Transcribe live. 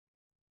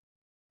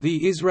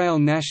The Israel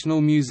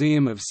National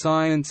Museum of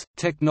Science,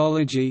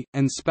 Technology,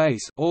 and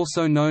Space,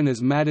 also known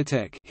as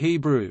Maditech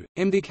 (Hebrew: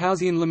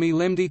 Emdikauzian Lami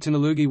Lemdi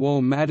Technology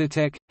Wal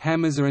Maditech,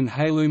 Hamaza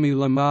Halumi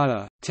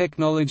Lamada,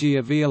 Technology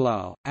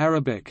Avialal,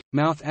 Arabic: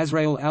 Mouth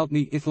Azrael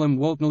Altni Ithlam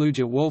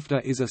Waltnaluja Wolfta)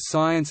 is a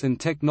science and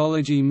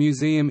technology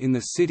museum in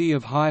the city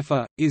of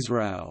Haifa,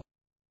 Israel.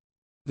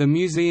 The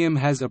museum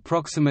has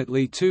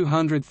approximately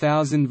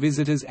 200,000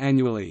 visitors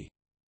annually.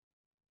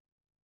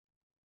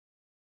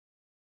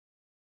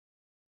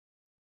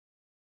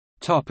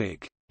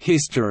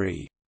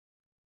 History.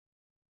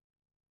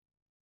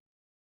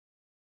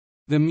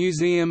 The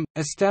museum,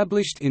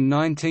 established in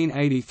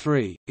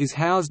 1983, is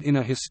housed in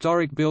a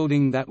historic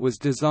building that was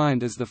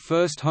designed as the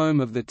first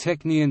home of the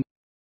Technion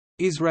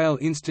Israel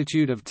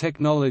Institute of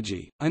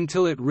Technology,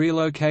 until it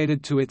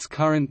relocated to its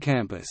current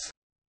campus.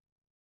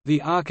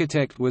 The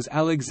architect was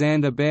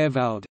Alexander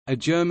Beerwald, a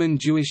German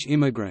Jewish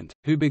immigrant,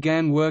 who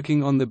began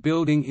working on the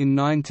building in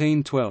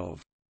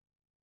 1912.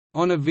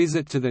 On a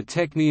visit to the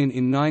Technion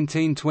in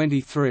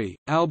 1923,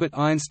 Albert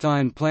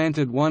Einstein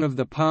planted one of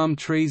the palm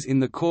trees in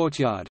the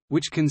courtyard,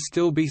 which can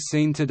still be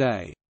seen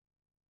today.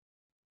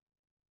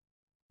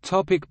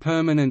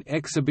 Permanent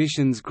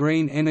exhibitions.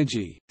 Green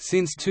energy.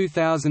 Since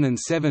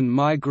 2007,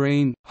 My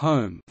Green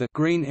Home, the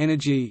Green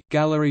Energy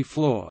Gallery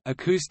Floor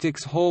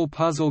Acoustics Hall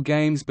puzzle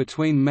games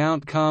between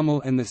Mount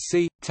Carmel and the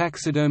Sea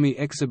Taxidermy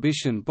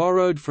exhibition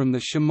borrowed from the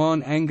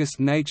Shimon Angus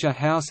Nature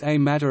House. A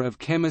Matter of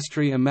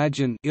Chemistry.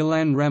 Imagine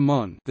Ilan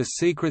Ramon, The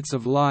Secrets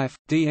of Life,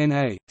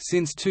 DNA.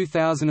 Since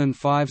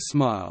 2005,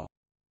 Smile.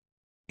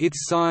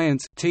 It's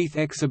Science Teeth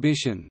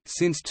exhibition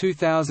since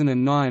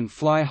 2009.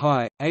 Fly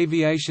High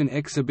Aviation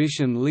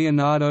exhibition.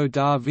 Leonardo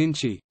da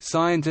Vinci,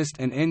 Scientist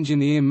and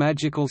Engineer.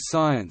 Magical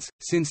Science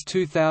since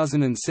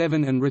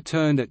 2007 and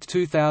returned at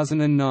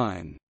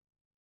 2009.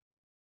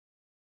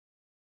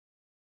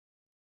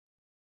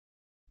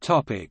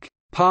 Topic: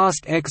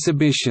 Past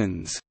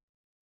exhibitions.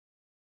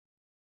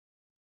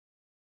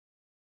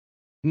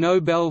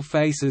 Nobel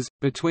Faces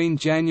between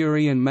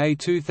January and May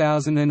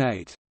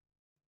 2008.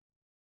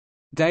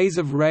 Days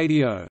of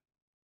Radio,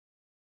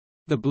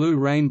 The Blue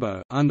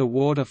Rainbow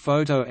underwater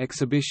photo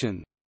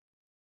exhibition,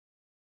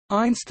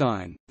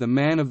 Einstein, the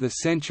Man of the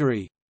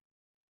Century,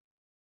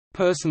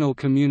 Personal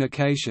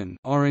Communication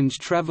Orange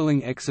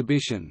Traveling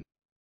Exhibition,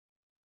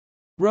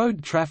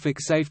 Road Traffic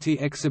Safety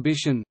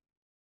Exhibition,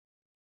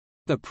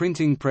 The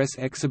Printing Press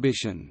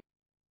Exhibition.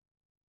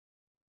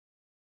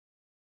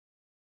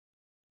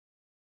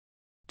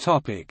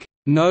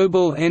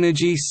 Noble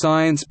Energy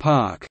Science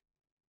Park.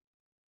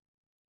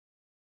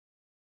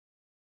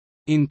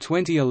 In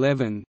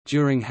 2011,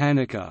 during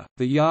Hanukkah,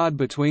 the yard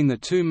between the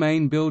two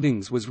main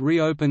buildings was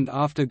reopened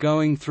after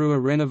going through a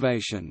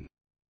renovation.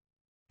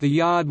 The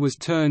yard was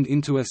turned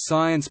into a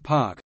science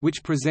park,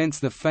 which presents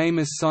the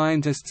famous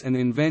scientists and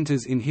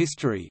inventors in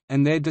history,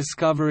 and their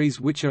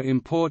discoveries, which are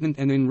important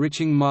and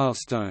enriching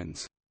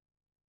milestones.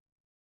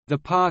 The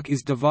park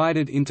is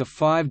divided into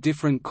 5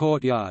 different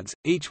courtyards,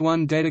 each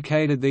one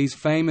dedicated these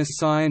famous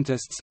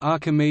scientists: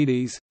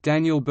 Archimedes,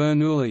 Daniel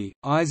Bernoulli,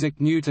 Isaac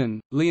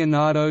Newton,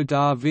 Leonardo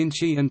da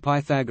Vinci and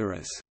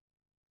Pythagoras.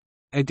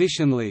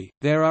 Additionally,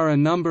 there are a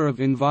number of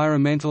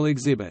environmental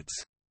exhibits.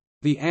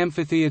 The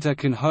amphitheater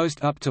can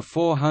host up to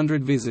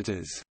 400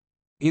 visitors.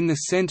 In the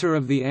center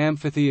of the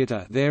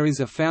amphitheater there is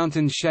a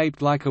fountain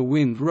shaped like a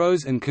wind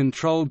rose and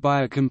controlled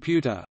by a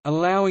computer,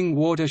 allowing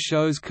water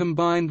shows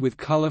combined with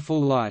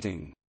colorful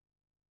lighting.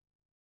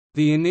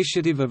 The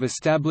initiative of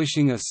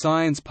establishing a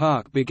science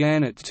park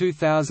began at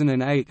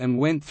 2008 and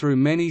went through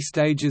many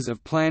stages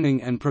of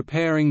planning and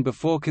preparing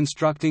before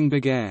constructing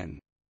began.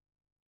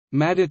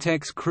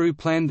 Maditech's crew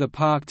planned the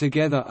park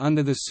together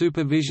under the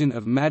supervision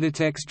of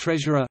Maditech's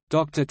treasurer,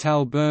 Dr.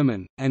 Tal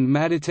Berman, and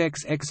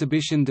Maditech's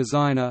exhibition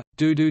designer,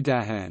 Dudu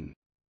Dahan.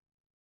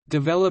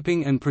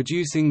 Developing and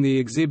producing the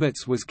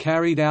exhibits was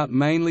carried out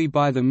mainly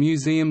by the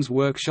museum's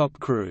workshop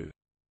crew.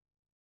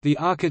 The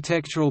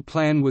architectural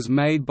plan was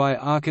made by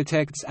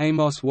architects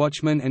Amos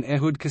Watchman and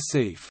Ehud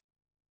Kassif.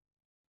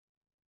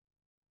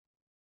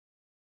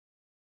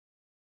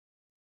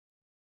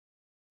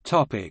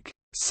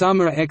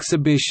 Summer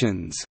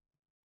exhibitions.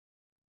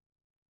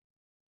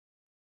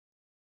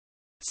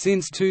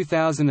 Since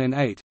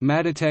 2008,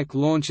 Maditech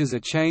launches a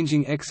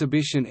changing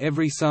exhibition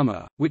every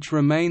summer, which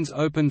remains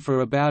open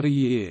for about a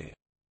year.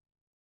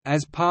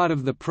 As part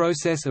of the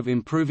process of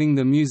improving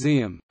the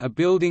museum, a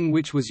building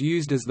which was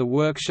used as the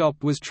workshop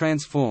was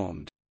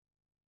transformed.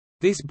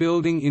 This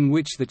building in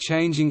which the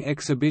changing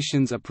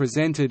exhibitions are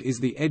presented is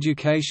the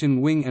education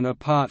wing, and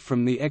apart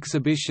from the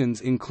exhibitions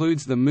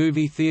includes the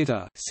movie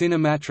theater,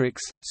 CinematriX,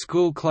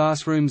 school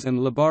classrooms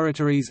and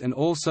laboratories, and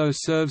also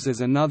serves as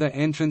another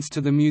entrance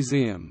to the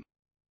museum.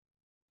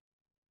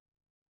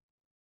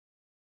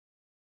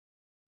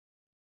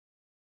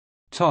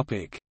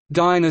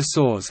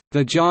 Dinosaurs,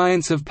 the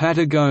Giants of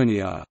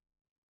Patagonia.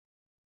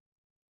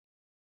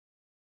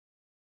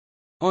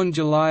 On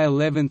July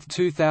 11,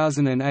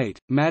 2008,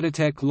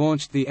 Maditech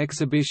launched the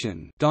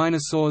exhibition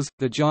Dinosaurs,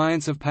 the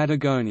Giants of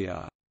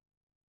Patagonia.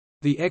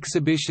 The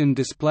exhibition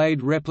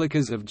displayed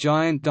replicas of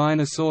giant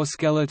dinosaur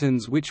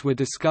skeletons which were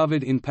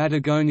discovered in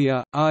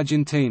Patagonia,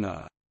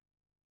 Argentina.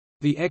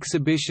 The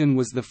exhibition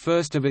was the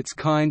first of its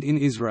kind in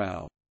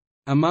Israel.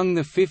 Among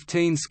the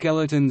 15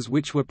 skeletons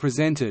which were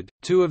presented,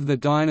 2 of the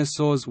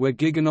dinosaurs were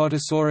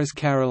Giganotosaurus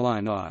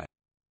carolini.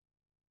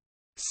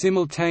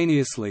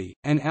 Simultaneously,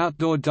 an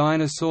outdoor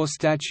dinosaur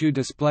statue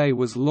display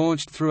was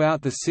launched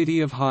throughout the city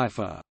of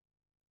Haifa.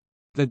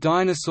 The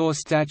dinosaur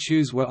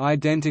statues were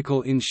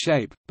identical in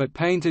shape, but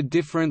painted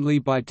differently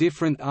by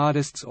different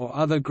artists or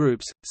other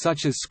groups,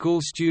 such as school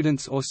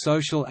students or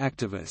social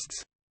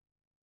activists.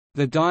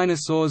 The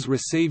dinosaurs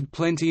received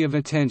plenty of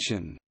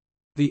attention.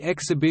 The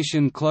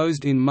exhibition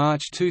closed in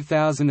March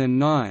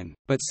 2009,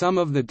 but some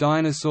of the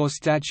dinosaur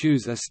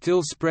statues are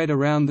still spread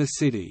around the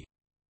city.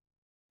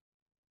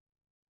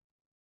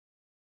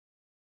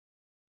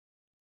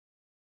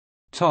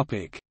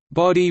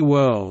 Body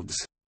worlds.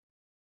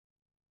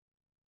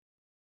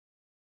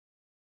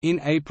 In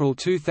April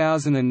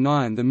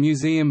 2009 the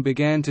museum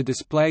began to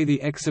display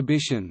the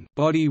exhibition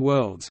Body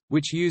Worlds,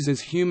 which uses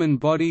human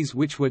bodies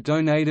which were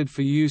donated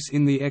for use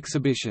in the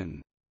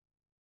exhibition.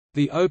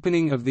 The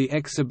opening of the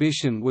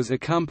exhibition was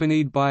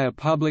accompanied by a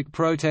public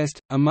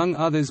protest, among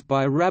others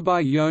by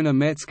Rabbi Yonah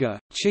Metzger,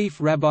 chief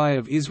rabbi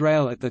of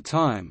Israel at the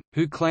time,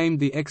 who claimed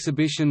the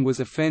exhibition was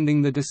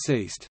offending the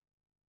deceased.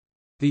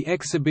 The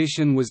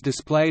exhibition was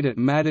displayed at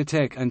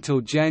Maditech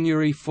until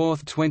January 4,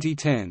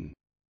 2010.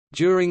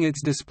 During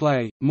its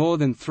display, more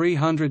than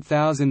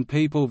 300,000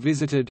 people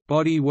visited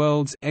Body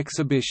World's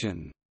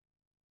exhibition.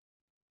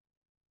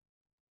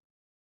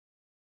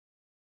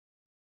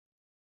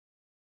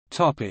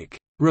 Topic: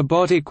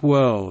 Robotic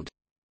World.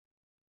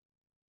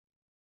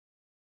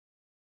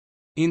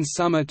 In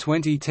summer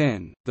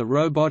 2010, the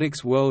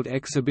Robotics World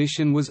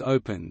exhibition was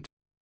opened.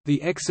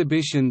 The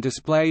exhibition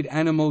displayed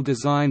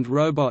animal-designed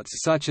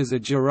robots such as a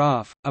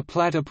giraffe, a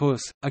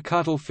platypus, a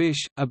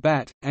cuttlefish, a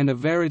bat, and a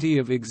variety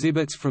of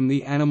exhibits from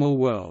the animal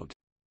world.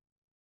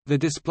 The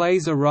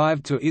displays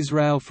arrived to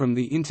Israel from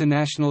the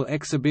international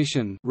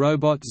exhibition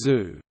Robot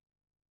Zoo.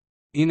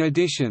 In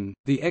addition,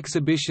 the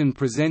exhibition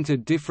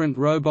presented different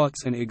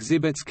robots and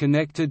exhibits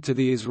connected to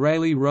the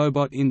Israeli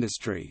robot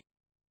industry.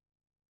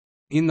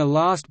 In the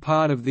last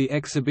part of the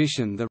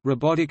exhibition the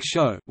robotic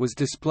show was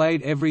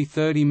displayed every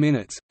 30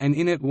 minutes, and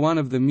in it one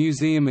of the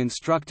museum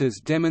instructors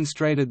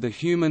demonstrated the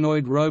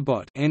humanoid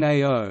robot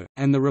 (NAO)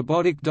 and the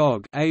robotic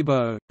dog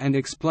 (ABO), and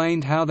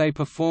explained how they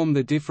perform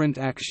the different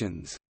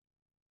actions.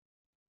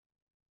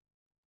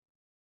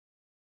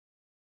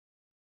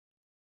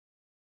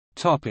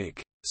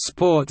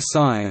 Sport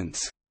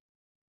science.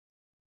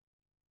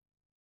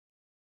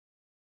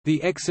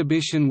 The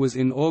exhibition was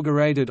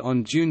inaugurated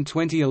on June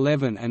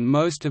 2011 and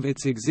most of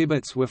its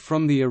exhibits were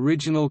from the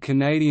original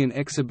Canadian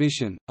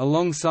exhibition,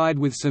 alongside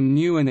with some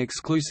new and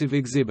exclusive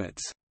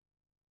exhibits.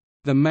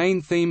 The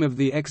main theme of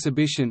the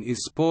exhibition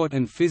is sport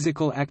and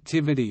physical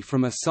activity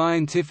from a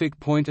scientific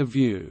point of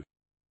view.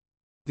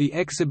 The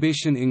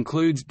exhibition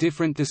includes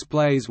different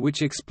displays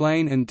which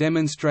explain and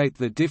demonstrate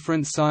the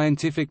different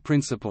scientific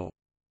principle.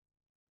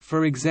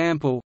 For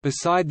example,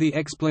 beside the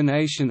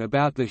explanation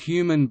about the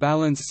human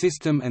balance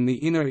system and the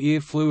inner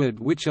ear fluid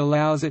which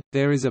allows it,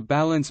 there is a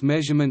balance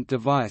measurement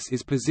device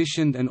is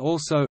positioned and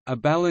also, a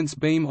balance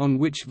beam on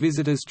which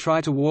visitors try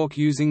to walk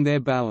using their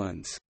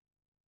balance.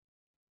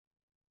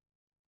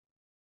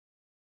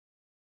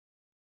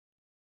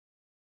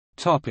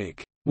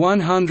 Topic: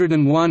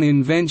 101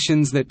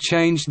 inventions that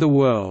changed the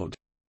world.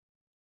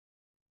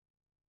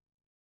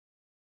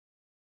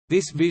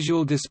 This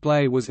visual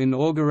display was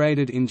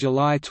inaugurated in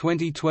July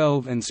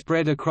 2012 and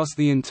spread across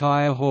the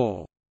entire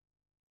hall.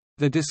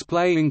 The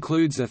display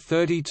includes a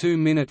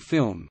 32-minute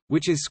film,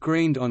 which is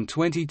screened on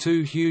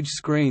 22 huge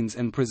screens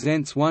and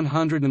presents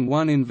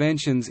 101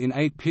 inventions in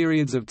 8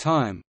 periods of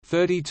time,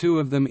 32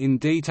 of them in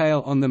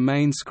detail on the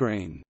main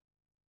screen.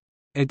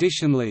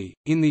 Additionally,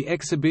 in the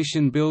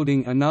exhibition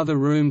building another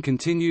room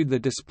continued the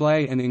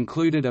display and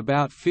included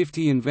about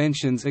 50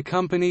 inventions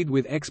accompanied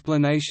with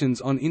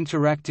explanations on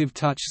interactive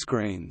touch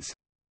screens.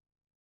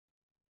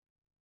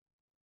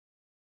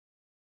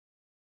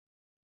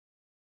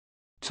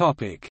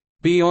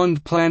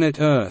 Beyond Planet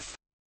Earth.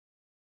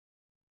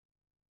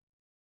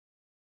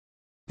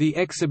 The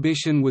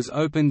exhibition was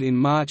opened in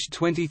March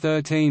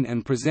 2013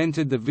 and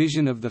presented the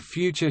vision of the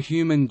future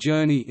human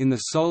journey in the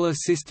Solar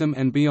System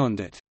and beyond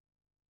it.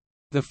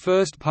 The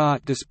first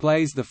part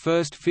displays the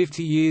first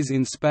 50 years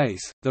in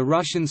space, the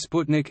Russian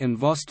Sputnik and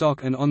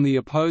Vostok, and on the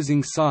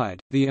opposing side,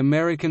 the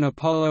American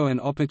Apollo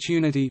and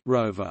Opportunity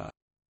rover.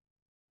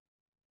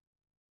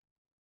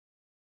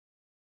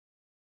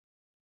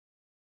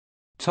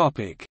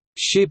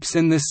 Ships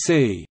and the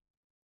sea.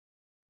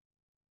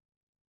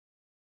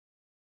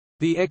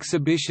 The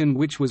exhibition,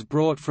 which was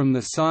brought from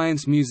the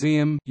Science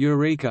Museum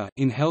Eureka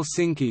in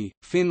Helsinki,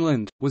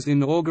 Finland, was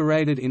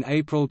inaugurated in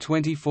April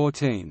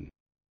 2014.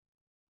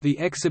 The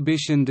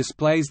exhibition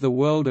displays the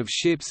world of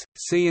ships,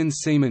 sea and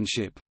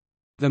seamanship.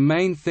 The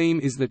main theme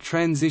is the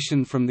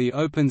transition from the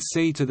open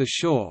sea to the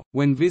shore,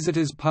 when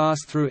visitors pass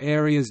through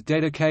areas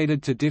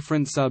dedicated to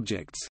different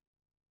subjects.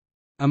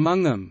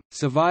 Among them,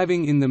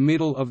 surviving in the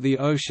middle of the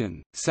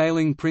ocean,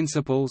 sailing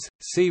principles,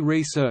 sea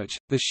research,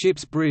 the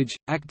ship's bridge,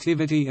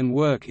 activity and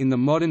work in the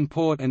modern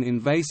port and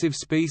invasive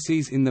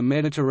species in the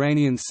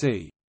Mediterranean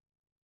Sea.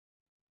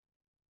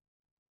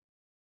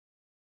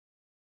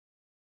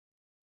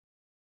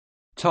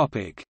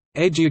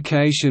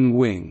 Education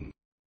wing.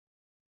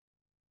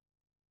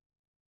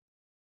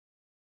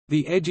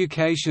 The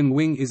Education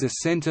Wing is a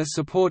center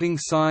supporting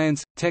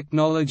science,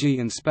 technology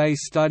and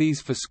space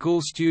studies for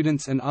school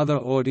students and other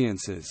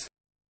audiences.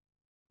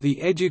 The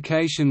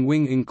Education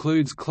Wing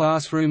includes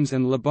classrooms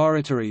and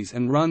laboratories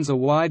and runs a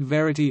wide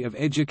variety of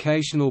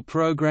educational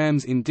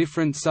programs in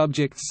different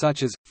subjects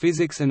such as,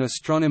 physics and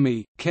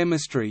astronomy,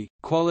 chemistry,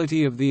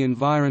 quality of the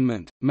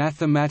environment,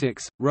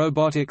 mathematics,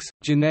 robotics,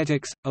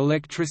 genetics,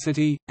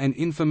 electricity, and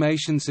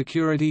information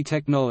security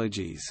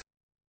technologies.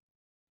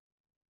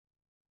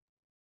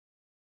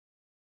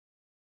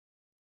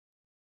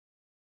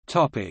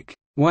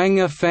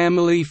 Wanger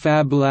family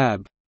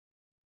Fab-Lab.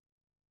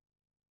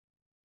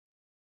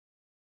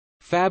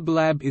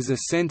 Fab-Lab is a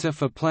center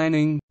for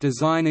planning,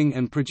 designing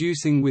and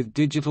producing with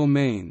digital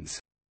means.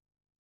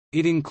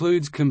 It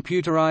includes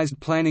computerized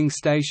planning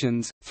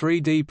stations,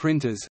 3D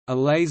printers, a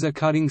laser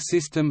cutting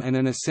system and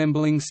an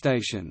assembling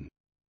station.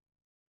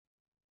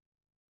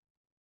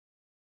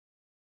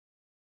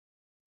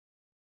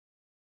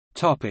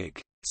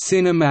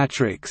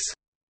 CinematriX.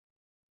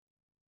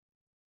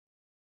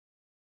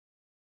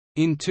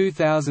 In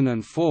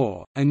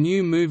 2004, a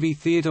new movie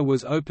theater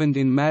was opened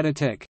in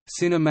Maditech,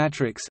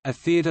 CinematriX, a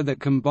theater that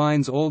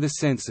combines all the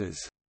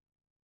senses.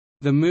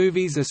 The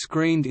movies are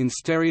screened in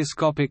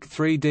stereoscopic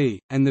 3D,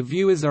 and the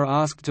viewers are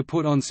asked to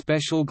put on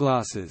special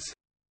glasses.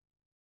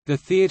 The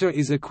theater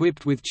is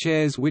equipped with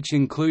chairs which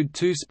include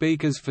 2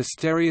 speakers for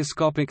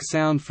stereoscopic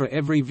sound for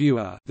every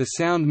viewer. The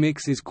sound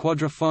mix is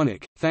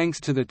quadraphonic, thanks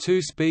to the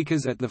 2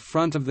 speakers at the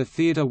front of the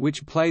theater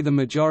which play the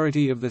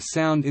majority of the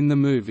sound in the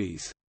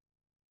movies.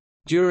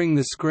 During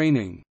the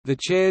screening, the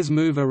chairs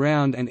move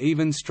around and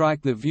even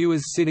strike the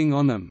viewers sitting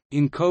on them,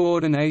 in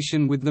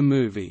coordination with the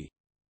movie.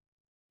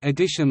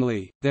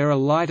 Additionally, there are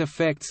light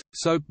effects,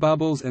 soap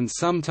bubbles and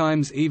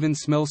sometimes even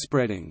smell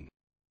spreading.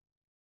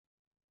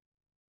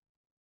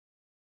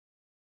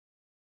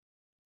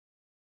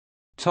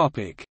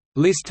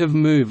 List of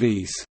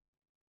movies.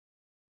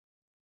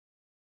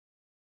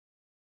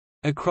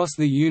 Across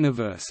the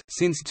Universe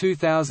since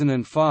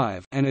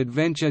 2005, an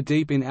adventure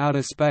deep in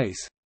outer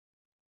space.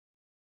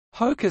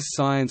 Hocus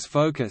Science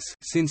Focus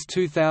since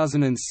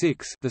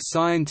 2006, the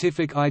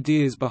scientific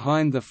ideas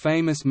behind the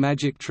famous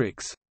magic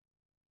tricks.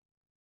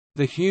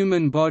 The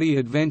Human Body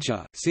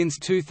Adventure since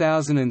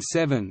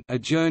 2007, a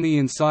journey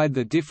inside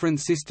the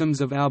different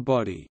systems of our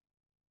body.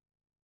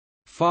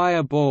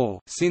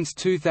 Fireball since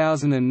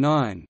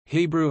 2009,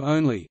 Hebrew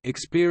only,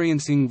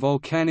 experiencing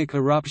volcanic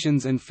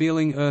eruptions and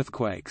feeling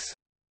earthquakes.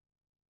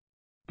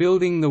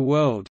 Building the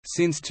World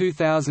since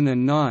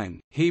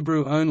 2009,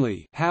 Hebrew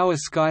only, how a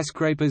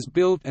skyscraper is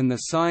built and the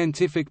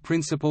scientific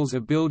principles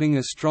of building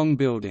a strong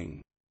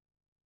building.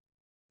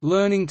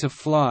 Learning to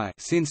Fly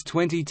since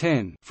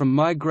 2010, from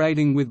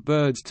migrating with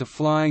birds to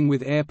flying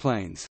with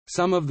airplanes.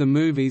 Some of the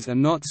movies are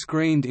not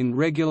screened in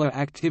regular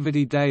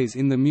activity days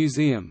in the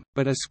museum,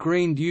 but are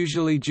screened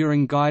usually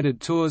during guided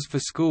tours for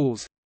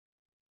schools.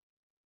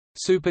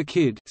 Super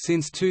Kid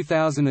since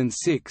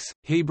 2006,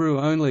 Hebrew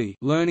only,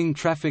 learning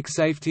traffic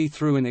safety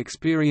through an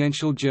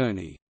experiential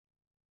journey.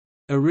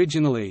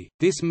 Originally,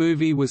 this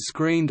movie was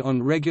screened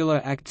on regular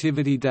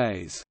activity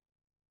days.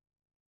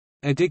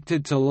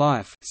 Addicted to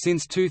Life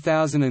since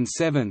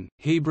 2007,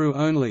 Hebrew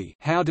only,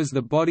 how does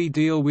the body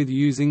deal with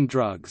using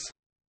drugs?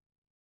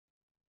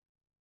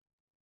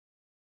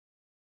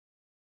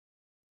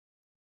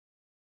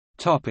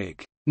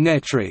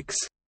 Netrix.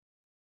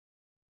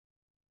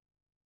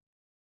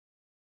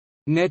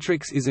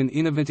 Netrix is an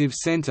innovative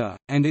center,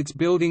 and its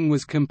building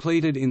was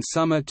completed in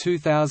summer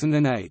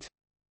 2008.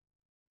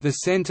 The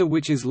center,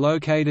 which is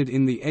located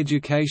in the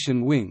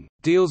Education Wing,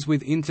 deals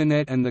with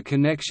Internet and the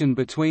connection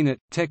between it,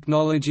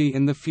 technology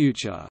and the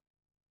future.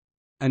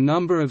 A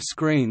number of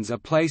screens are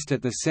placed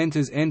at the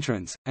center's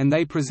entrance, and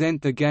they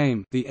present the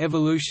game The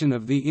Evolution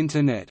of the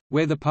Internet,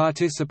 where the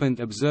participant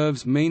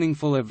observes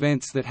meaningful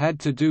events that had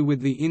to do with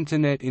the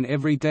Internet in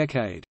every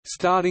decade,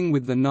 starting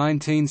with the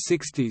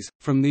 1960s,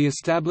 from the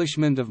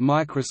establishment of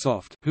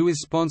Microsoft, who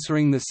is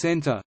sponsoring the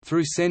center,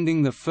 through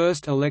sending the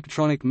first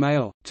electronic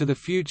mail, to the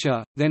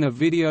future. Then a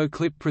video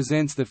clip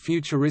presents the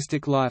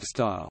futuristic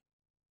lifestyle.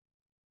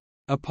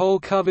 A pole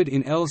covered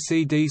in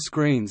LCD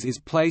screens is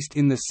placed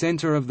in the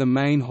center of the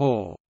main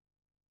hall.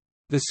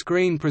 The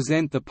screen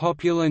present the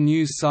popular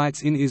news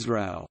sites in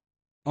Israel.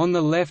 On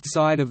the left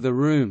side of the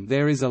room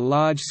there is a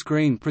large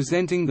screen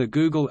presenting the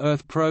Google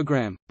Earth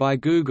program, by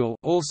Google,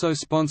 also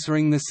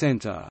sponsoring the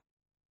center.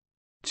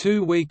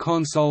 2 Wii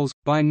consoles,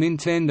 by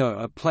Nintendo,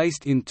 are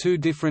placed in 2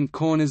 different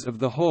corners of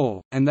the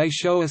hall, and they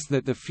show us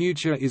that the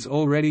future is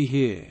already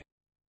here.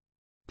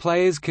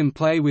 Players can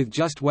play with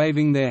just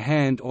waving their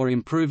hand or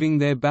improving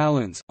their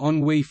balance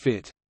on Wii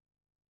Fit.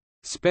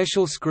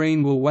 Special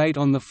screen will wait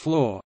on the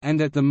floor, and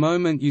at the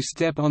moment you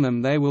step on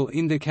them they will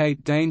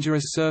indicate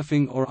dangerous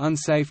surfing or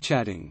unsafe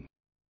chatting.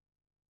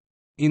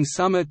 In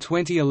summer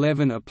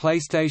 2011 a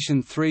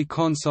PlayStation 3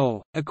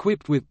 console,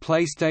 equipped with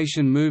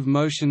PlayStation Move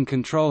motion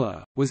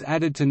controller, was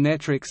added to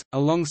Netrix,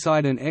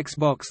 alongside an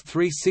Xbox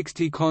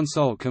 360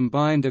 console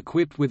combined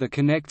equipped with a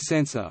Kinect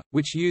sensor,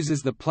 which uses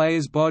the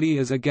player's body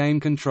as a game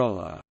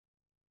controller.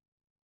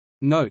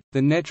 Note, the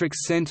Netrix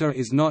Center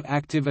is not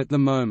active at the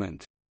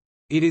moment.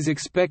 It is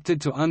expected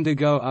to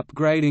undergo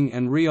upgrading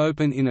and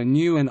reopen in a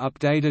new and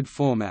updated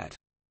format.